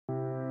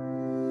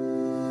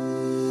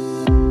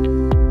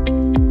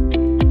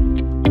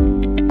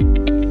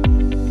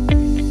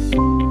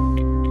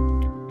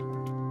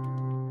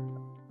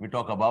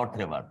talk about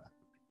Trewartha.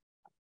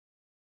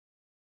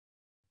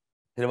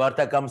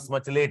 Trewartha comes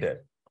much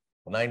later,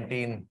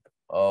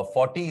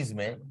 1940s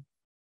mein,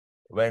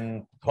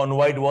 when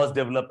Thornwhite was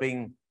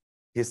developing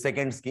his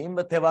second scheme,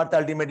 but Trewartha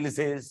ultimately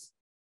says,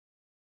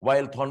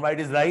 while Thornwhite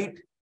is right,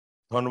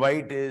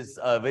 Thornwhite is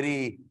a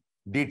very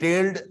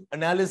detailed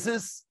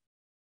analysis,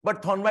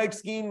 but Thornwhite's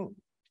scheme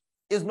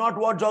is not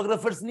what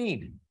geographers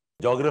need.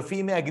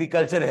 Geography mein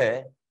agriculture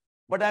hai,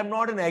 but I'm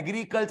not an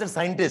agriculture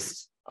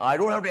scientist. I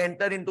don't have to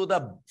enter into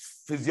the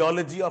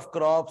physiology of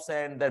crops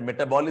and their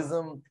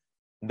metabolism,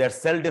 their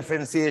cell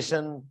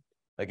differentiation,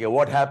 okay,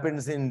 what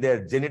happens in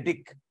their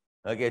genetic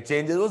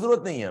changes. वो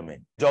जरूरत नहीं है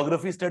हमें.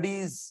 Geography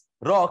studies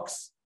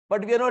rocks,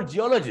 but we are not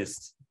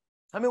geologists.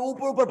 हमें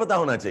ऊपर पता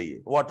होना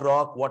चाहिए. What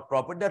rock, what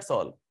property, that's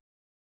all.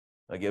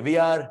 Okay, we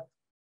are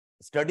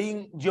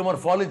studying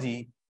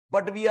geomorphology,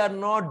 but we are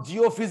not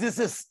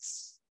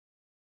geophysicists.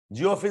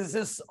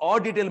 Geophysicists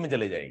और detail में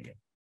चले जाएंगे.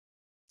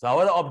 So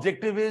our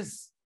objective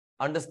is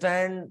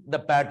understand the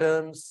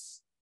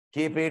patterns,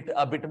 keep it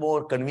a bit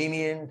more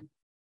convenient,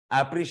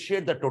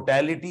 appreciate the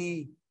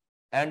totality,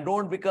 and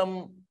don't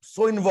become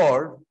so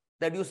involved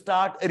that you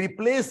start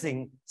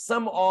replacing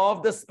some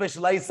of the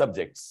specialized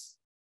subjects.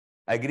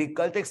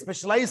 Agriculture एक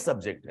specialized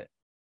subject है.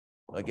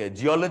 Okay,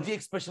 geology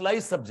एक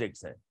specialized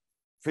subjects है.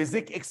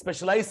 Physics एक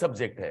specialized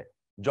subject है.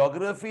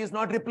 Geography is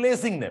not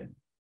replacing them.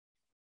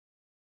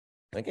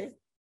 Okay,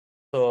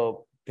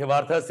 so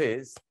Trewartha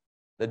says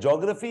the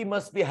geography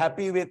must be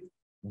happy with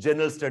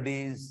general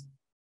studies,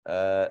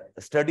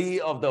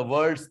 study of the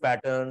world's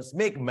patterns,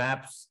 make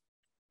maps.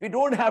 We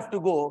don't have to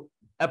go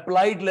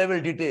applied level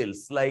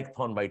details like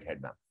Thornwhite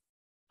had done.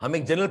 हम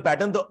एक general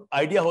pattern तो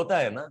idea होता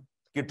है ना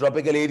कि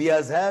tropical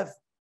areas have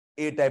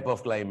A type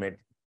of climate.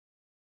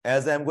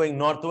 As I'm going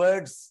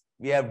northwards,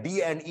 we have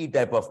D and E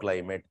type of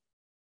climate.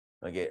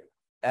 Okay.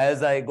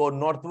 As I go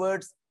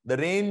northwards, the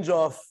range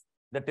of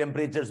the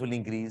temperatures will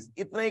increase.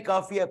 इतना ही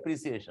काफी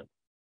appreciation.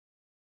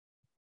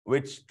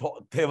 Which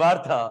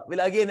Trewartha will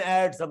again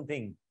add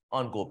something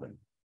on Köppen.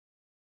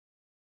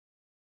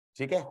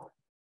 Okay?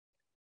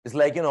 It's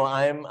like, you know,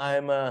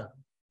 I'm a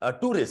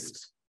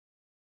tourist.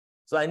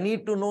 So I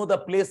need to know the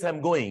place I'm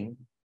going.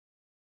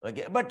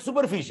 Okay, but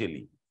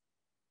superficially.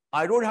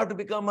 I don't have to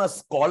become a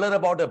scholar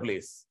about a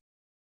place.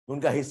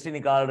 उनका history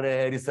निकाल रहे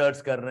हैं,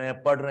 research कर रहे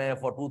हैं, पढ़ रहे हैं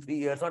for 2-3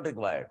 years, not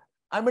required.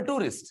 I'm a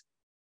tourist.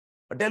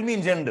 But tell me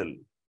in general,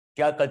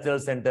 क्या cultural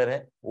center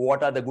है?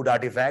 What are the good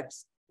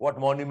artifacts? What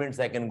monuments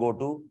I can go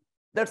to?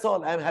 That's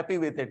all. I'm happy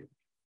with it.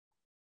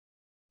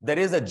 There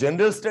is a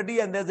general study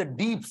and there's a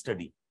deep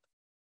study.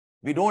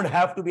 We don't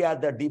have to be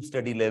at the deep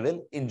study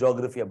level in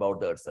geography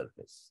about the Earth's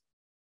surface.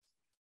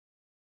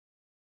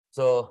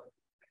 So,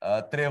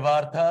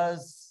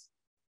 Trewartha's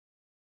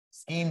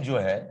scheme jo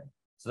hai,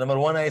 so number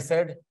one, I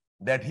said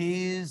that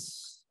he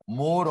is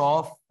more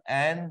of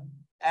an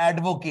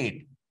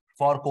advocate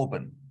for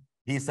Köppen.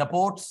 He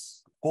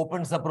supports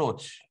Köppen's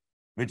approach,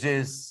 which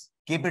is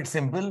keep it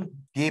simple,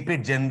 keep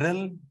it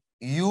general,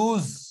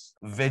 use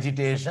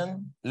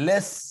vegetation,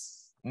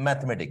 less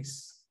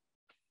mathematics.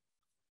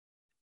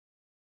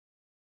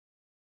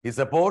 He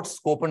supports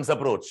Köppen's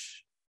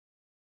approach,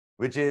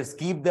 which is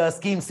keep the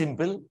scheme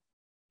simple,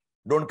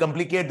 don't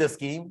complicate the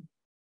scheme,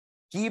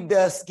 keep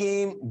the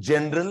scheme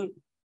general,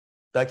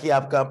 ताकि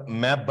आपका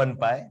map बन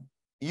पाए.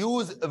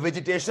 Use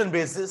vegetation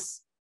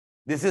basis.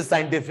 This is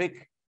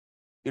scientific.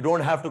 You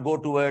don't have to go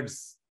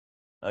towards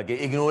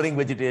ignoring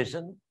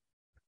vegetation.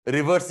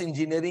 Reverse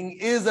engineering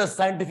is a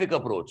scientific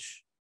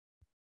approach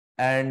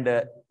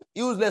and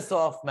use less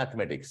of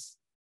mathematics.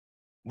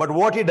 But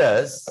what he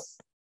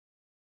does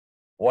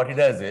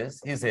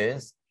is, he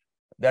says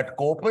that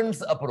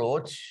Köppen's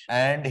approach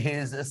and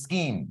his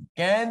scheme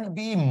can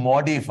be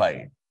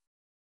modified.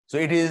 So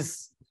it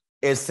is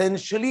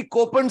essentially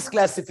Köppen's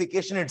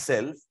classification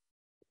itself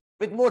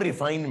with more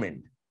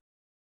refinement.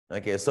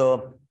 Okay,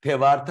 so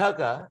Trewartha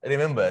ka,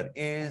 remember,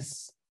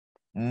 is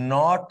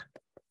not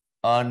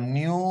a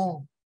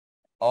new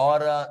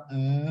or a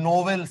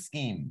novel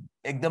scheme.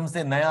 एकदम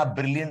से नया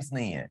brilliance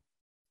नहीं है.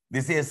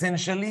 This is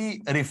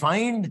essentially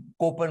refined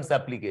Köppen's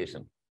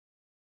application.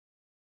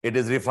 It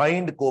is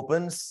refined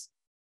Köppen's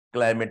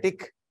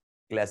climatic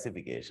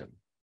classification.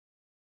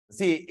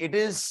 See, it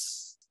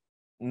is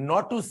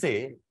not to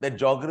say that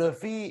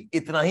geography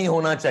इतना ही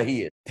होना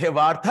चाहिए.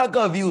 Trewartha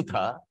का view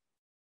था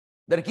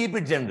that keep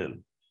it general.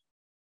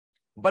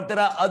 But there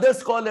are other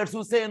scholars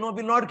who say, no,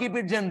 we'll not keep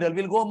it general,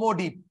 we'll go more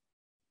deep.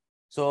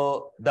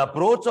 So the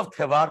approach of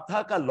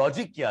Trewartha का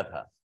logic क्या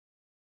था?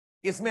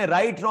 इसमें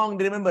right, wrong,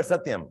 remember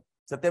Satyam.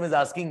 Satyam is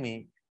asking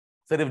me,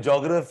 sir, if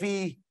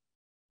geography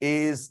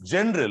is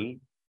general,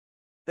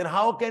 then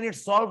how can it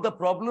solve the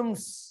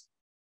problems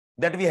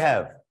that we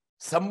have?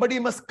 Somebody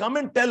must come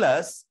and tell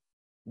us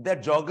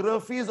that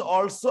geography is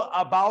also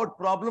about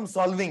problem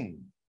solving.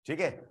 ठीक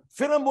है?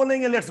 फिर हम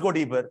बोलेंगे, let's go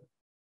deeper.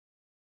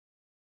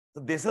 So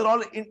these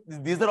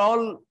are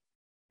all,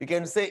 you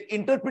can say,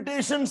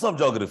 interpretations of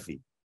geography.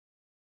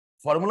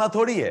 Formula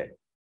थोड़ी है.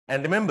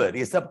 And remember,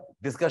 ये सब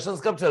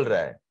discussions कब चल रहा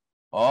है?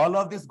 All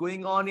of this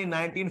going on in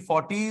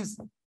 1940s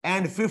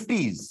and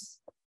 50s.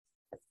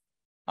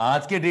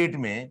 आज के डेट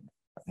में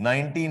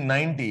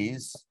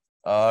 1990s,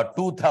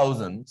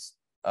 2000s,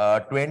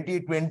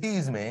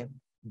 2020s में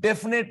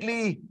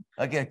definitely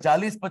okay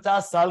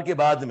 40-50 साल के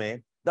बाद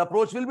में the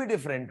approach will be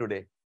different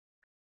today.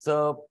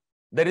 So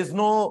there is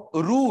no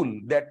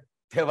rule that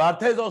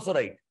Trewartha is also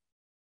right.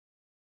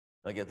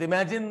 Okay, so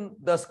imagine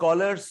the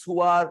scholars who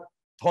are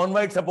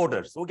Thornwhite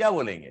supporters. वो क्या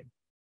बोलेंगे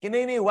कि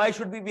नहीं, why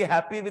should we be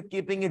happy with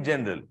keeping it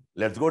general?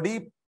 Let's go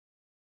deep.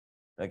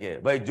 Okay,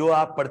 भाई जो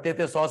आप पढ़ते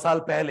थे 100 साल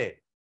पहले,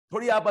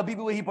 थोड़ी आप अभी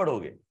भी वही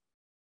पढ़ोगे.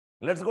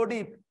 Let's go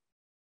deep.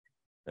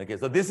 Okay,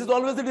 so this is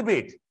always a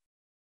debate.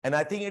 And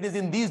I think it is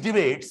in these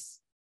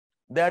debates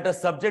that a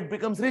subject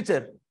becomes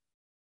richer.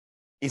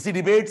 इसी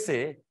debate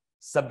से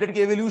subject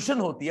की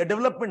evolution होती है,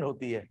 development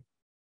होती है.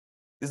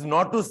 This is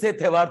not to say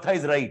Trewartha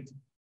is right.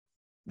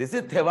 This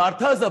is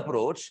Trewartha's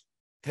approach.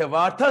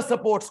 Trewartha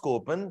supports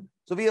Köppen.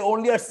 So we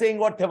only are saying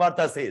what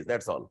Trewartha says,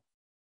 that's all.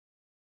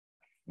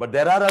 But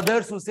there are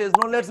others who says,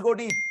 no, let's go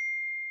deep.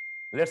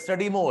 Let's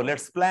study more.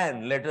 Let's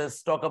plan. Let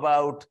us talk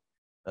about,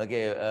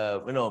 okay,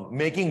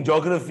 making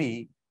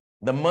geography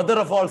the mother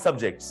of all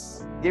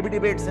subjects. ये भी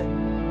debates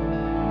हैं.